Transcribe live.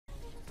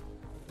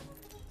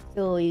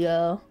Here we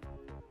go.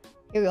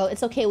 Here we go.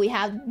 It's okay. We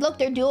have... Look,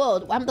 they're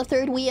duoed. I'm the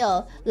third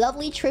wheel.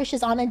 Lovely Trish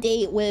is on a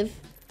date with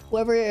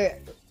whoever...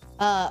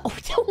 Oh,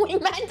 the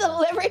wingman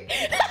delivery.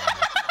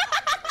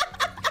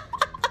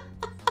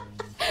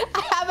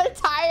 I have an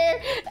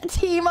entire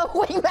team of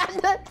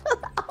wingman.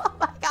 Oh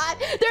my god.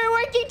 They're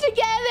working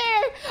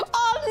together.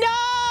 Oh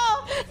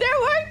no.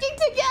 They're working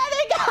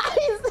together,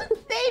 guys.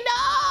 They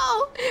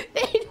know.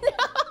 They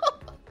know.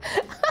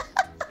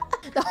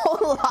 The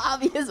whole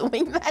lobby is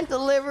wingman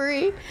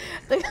delivery.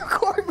 The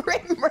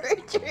corporate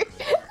merger.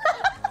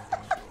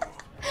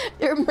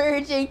 They're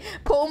merging.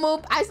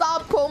 Pomo, I saw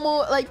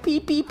Pomo like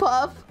PP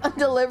Puff on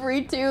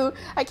delivery too.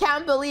 I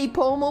can't believe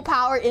Pomo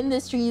Power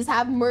Industries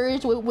have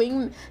merged with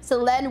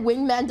Selen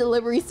Wingman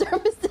Delivery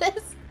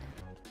Services.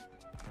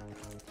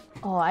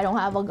 Oh, I don't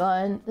have a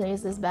gun.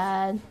 This is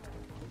bad.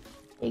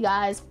 Hey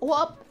guys,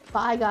 whoop.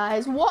 Bye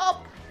guys,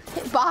 whoop.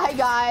 Bye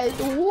guys,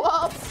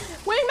 whoop.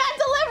 Wingman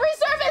Delivery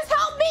Service,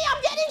 help me!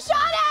 I'm getting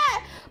shot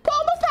at!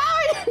 Pomo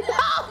Power,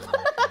 help!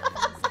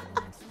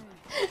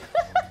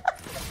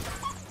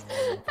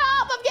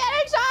 Help! I'm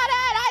getting shot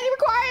at! I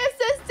require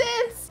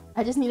assistance!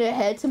 I just need to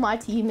head to my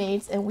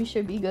teammates and we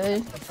should be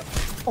good.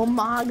 Oh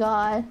my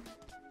god.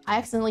 I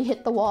accidentally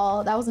hit the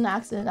wall. That was an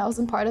accident. That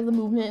wasn't part of the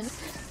movement.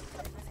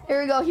 Here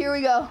we go. Here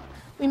we go.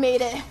 We made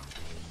it.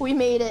 We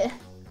made it.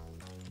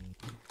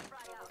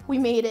 We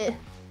made it.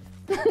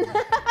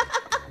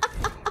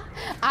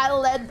 I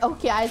led...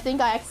 Okay, I think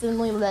I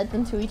accidentally led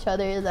them to each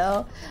other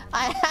though.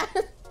 I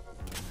had...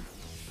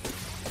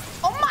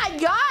 Oh my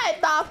god!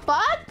 The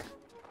fuck?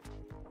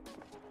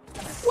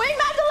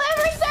 Wingman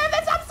Delivery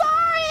Service, I'm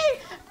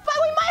sorry! But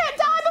we might have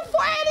died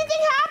before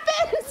anything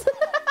happens!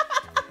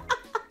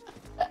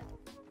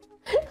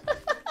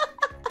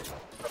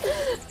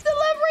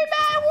 Delivery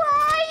man, where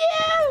are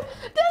you?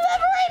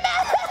 Delivery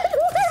man,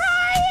 where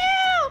are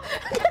you?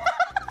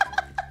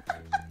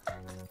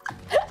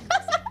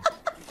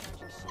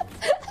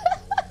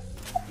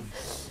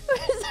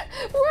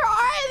 Where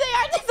are they?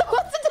 Are they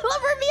supposed to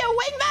deliver me a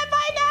wingman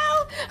by now?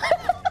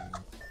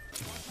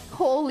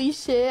 Holy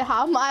shit,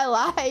 how am I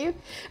alive?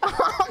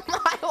 Oh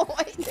my,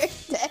 wait, they're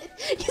dead.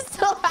 You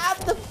still have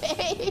to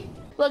pay.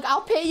 Look,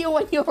 I'll pay you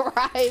when you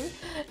arrive.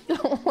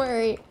 Don't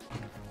worry.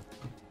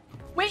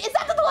 Wait, is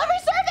that the delivery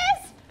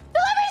service?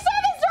 Delivery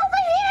service, they're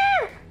over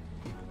here!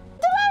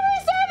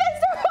 Delivery service,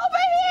 they're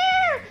over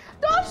here!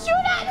 Don't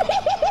shoot at me!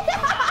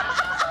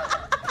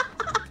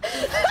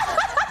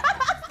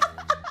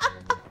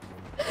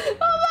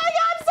 Oh my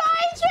god,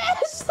 sorry,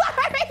 Trish!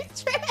 Sorry,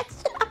 Trish!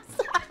 I'm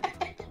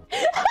sorry.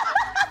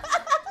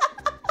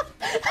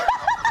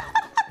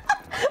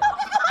 Oh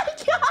my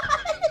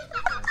god!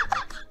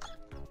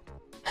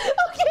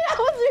 Okay, that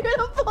was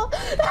beautiful.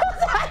 That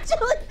was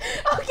actually...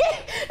 Okay,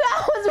 that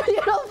was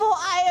beautiful,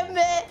 I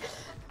admit.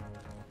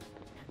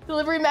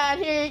 Delivery man,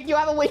 here, you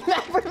have a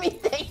wingman for me.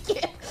 Thank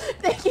you.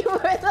 Thank you for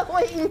the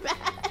wingman.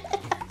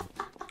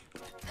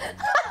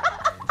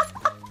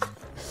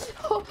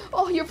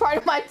 Oh, you're part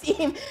of my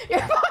team. You're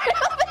part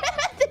of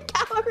it. The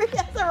cavalry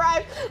has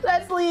arrived.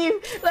 Let's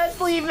leave. Let's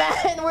leave,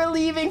 man. We're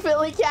leaving,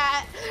 Philly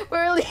Cat.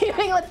 We're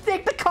leaving. Let's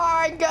take the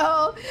car and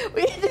go.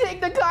 We need to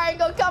take the car and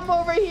go. Come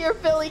over here,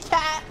 Philly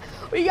Cat.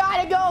 We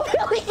gotta go,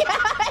 Philly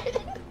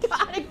Cat.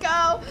 Gotta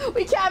go.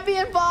 We can't be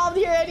involved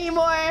here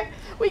anymore.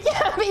 We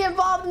can't be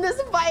involved in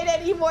this fight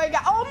anymore.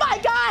 Oh my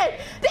god!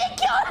 They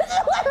killed the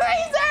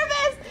delivery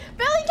service!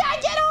 Philly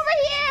Cat, get over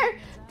here!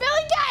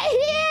 Philly Cat,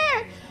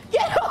 here!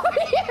 Get over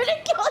here!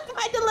 They're killing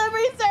my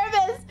delivery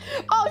service!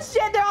 Oh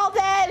shit, they're all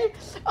dead!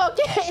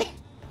 Okay.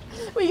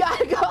 We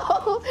gotta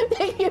go.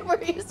 Thank you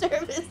for your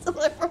service,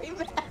 delivery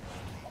man.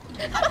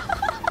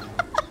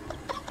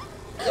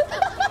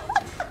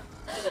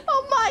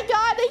 Oh my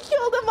god, they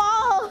killed them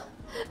all!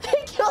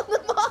 They killed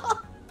them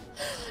all!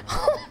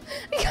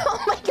 Oh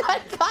my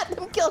god, got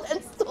them killed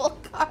and stole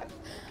a car.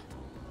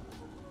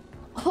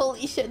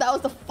 Holy shit, that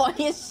was the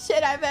funniest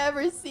shit I've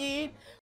ever seen.